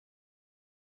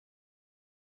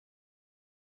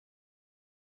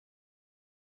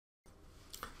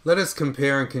Let us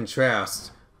compare and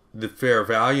contrast the fair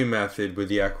value method with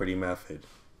the equity method,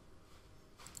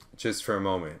 just for a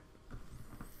moment.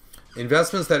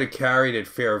 Investments that are carried at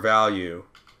fair value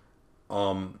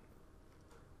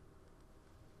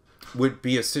would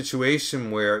be a situation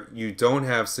where you don't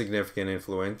have significant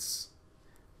influence,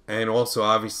 and also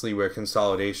obviously where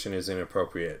consolidation is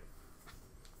inappropriate.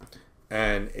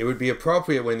 And it would be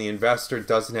appropriate when the investor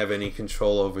doesn't have any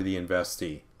control over the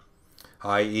investee,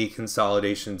 i.e.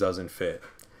 consolidation doesn't fit.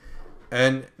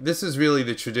 And this is really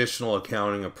the traditional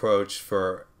accounting approach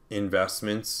for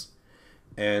investments.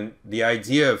 And the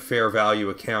idea of fair value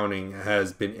accounting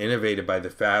has been innovated by the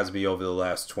FASB over the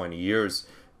last 20 years.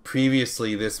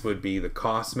 Previously, this would be the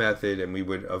cost method, and we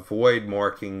would avoid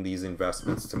marking these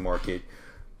investments to market.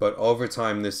 But over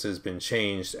time, this has been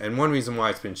changed. And one reason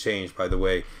why it's been changed, by the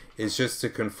way, is just to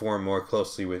conform more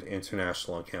closely with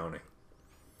international accounting.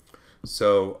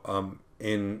 So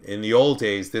in the old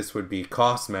days, this would be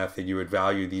cost method. You would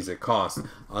value these at cost,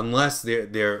 unless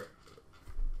they're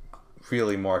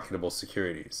really marketable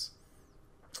securities.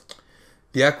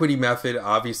 The equity method,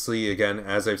 obviously, again,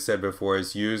 as I've said before,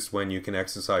 is used when you can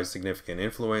exercise significant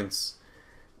influence.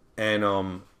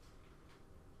 And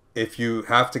if you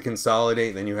have to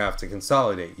consolidate, then you have to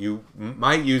consolidate. You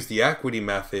might use the equity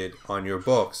method on your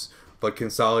books, but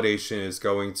consolidation is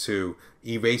going to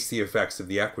erase the effects of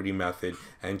the equity method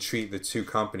and treat the two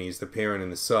companies, the parent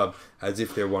and the sub, as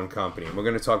if they're one company. And we're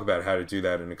going to talk about how to do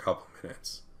that in a couple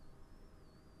minutes.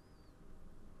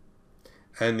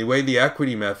 And the way the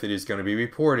equity method is going to be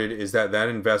reported is that that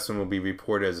investment will be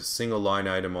reported as a single line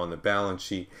item on the balance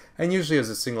sheet, and usually as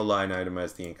a single line item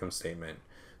as the income statement.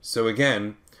 So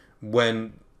again,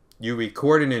 when you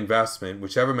record an investment,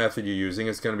 whichever method you're using,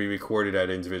 it's going to be recorded at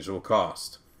individual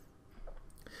cost.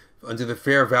 Under the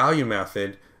fair value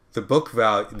method, the book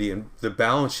value, the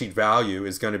balance sheet value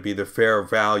is going to be the fair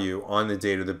value on the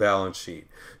date of the balance sheet.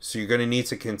 So you're going to need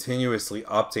to continuously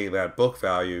update that book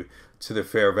value to the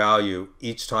fair value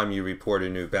each time you report a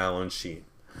new balance sheet.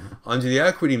 Under the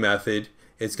equity method,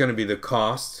 it's going to be the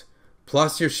cost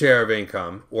plus your share of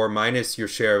income, or minus your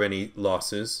share of any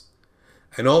losses,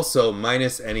 and also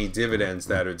minus any dividends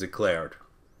that are declared.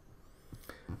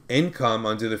 Income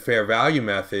under the fair value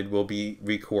method will be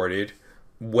recorded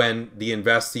when the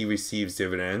investee receives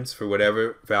dividends for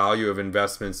whatever value of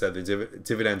investments that the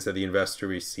dividends that the investor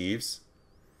receives.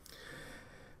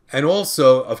 And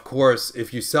also, of course,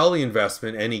 if you sell the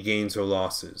investment, any gains or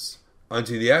losses.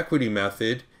 Under the equity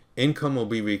method, income will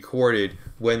be recorded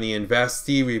when the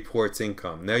investee reports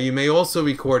income. Now, you may also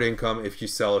record income if you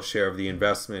sell a share of the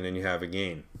investment and you have a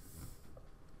gain.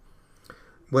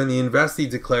 When the investee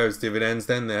declares dividends,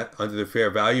 then that under the fair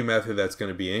value method, that's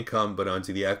going to be income, but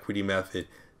under the equity method,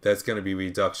 that's going to be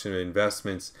reduction of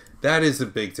investments. That is a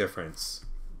big difference.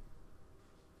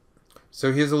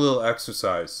 So here's a little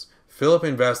exercise. Philip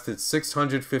invested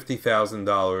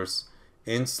 $650,000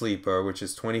 in Sleeper, which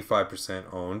is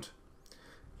 25% owned.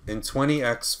 In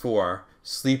 20x4,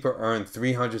 Sleeper earned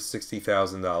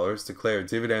 $360,000, declared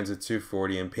dividends of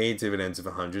 $240, and paid dividends of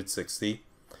 $160.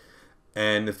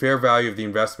 And the fair value of the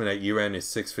investment at year-end is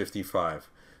 $655.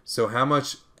 So how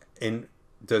much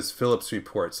does Phillips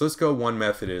report? So let's go one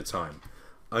method at a time.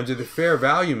 Under the fair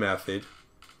value method,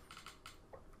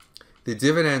 the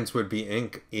dividends would be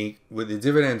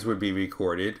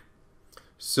recorded.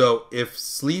 So if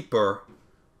Sleeper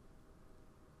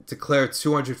declared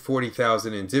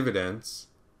 $240,000 in dividends,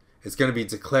 it's going to be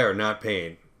declared, not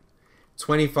paid.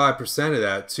 25% of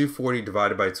that, 240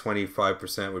 divided by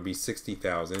 25% would be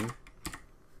 $60,000.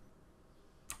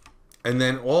 And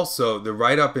then also the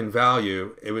write-up in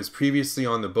value, it was previously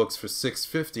on the books for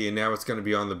 $650, and now it's going to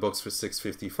be on the books for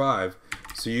 $655.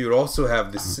 So you would also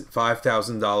have this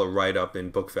 $5,000 write-up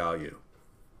in book value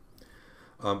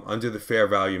under the fair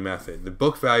value method. The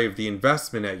book value of the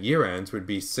investment at year-end would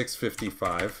be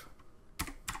 $655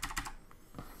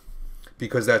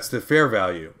 because that's the fair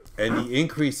value. And the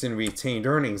increase in retained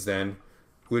earnings then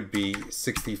would be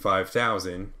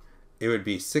 $65,000. It would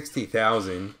be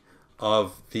 $60,000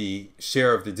 of the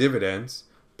share of the dividends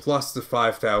plus the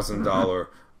 $5,000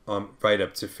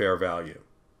 write-up to fair value.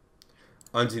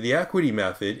 Under the equity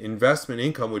method, investment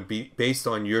income would be based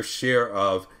on your share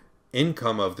of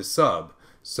income of the sub.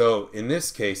 So in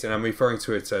this case, and I'm referring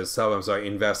to it as sub, I'm sorry,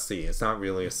 investee. It's not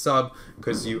really a sub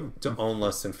because you own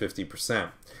less than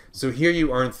 50%. So here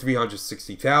you earn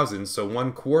 $360,000. So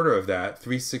 1/4 of that,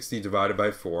 360 divided by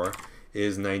 4,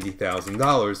 is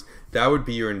 $90,000. That would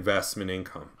be your investment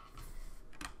income.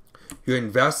 Your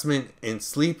investment in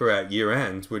Sleeper at year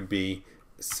end would be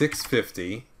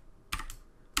 $650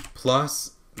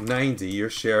 plus 90, your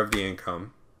share of the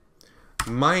income,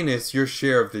 minus your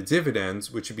share of the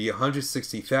dividends, which would be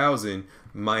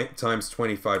 $160,000 times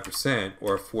 25%,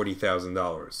 or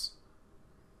 $40,000.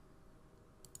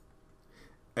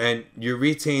 And your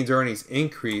retained earnings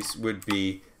increase would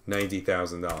be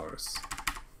 $90,000.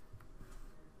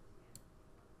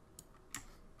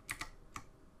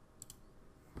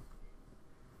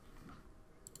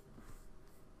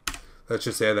 Let's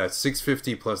just add that.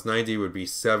 650 plus 90 would be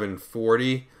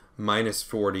 740. Minus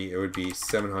 40, it would be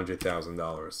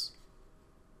 $700,000.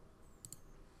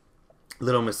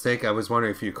 Little mistake. I was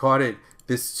wondering if you caught it.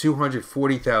 This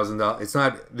 $240,000. It's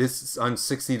not this on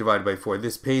 60 divided by 4.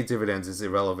 This paid dividends is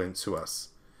irrelevant to us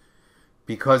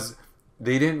because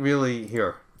they didn't really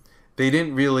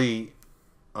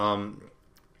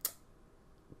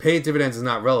paid dividends is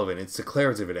not relevant. It's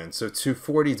declared dividends. So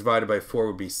 240 divided by 4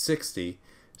 would be 60.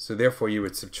 So therefore, you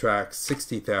would subtract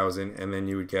 60,000, and then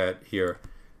you would get here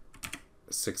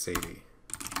 680.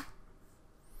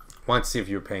 Want to see if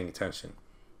you were paying attention.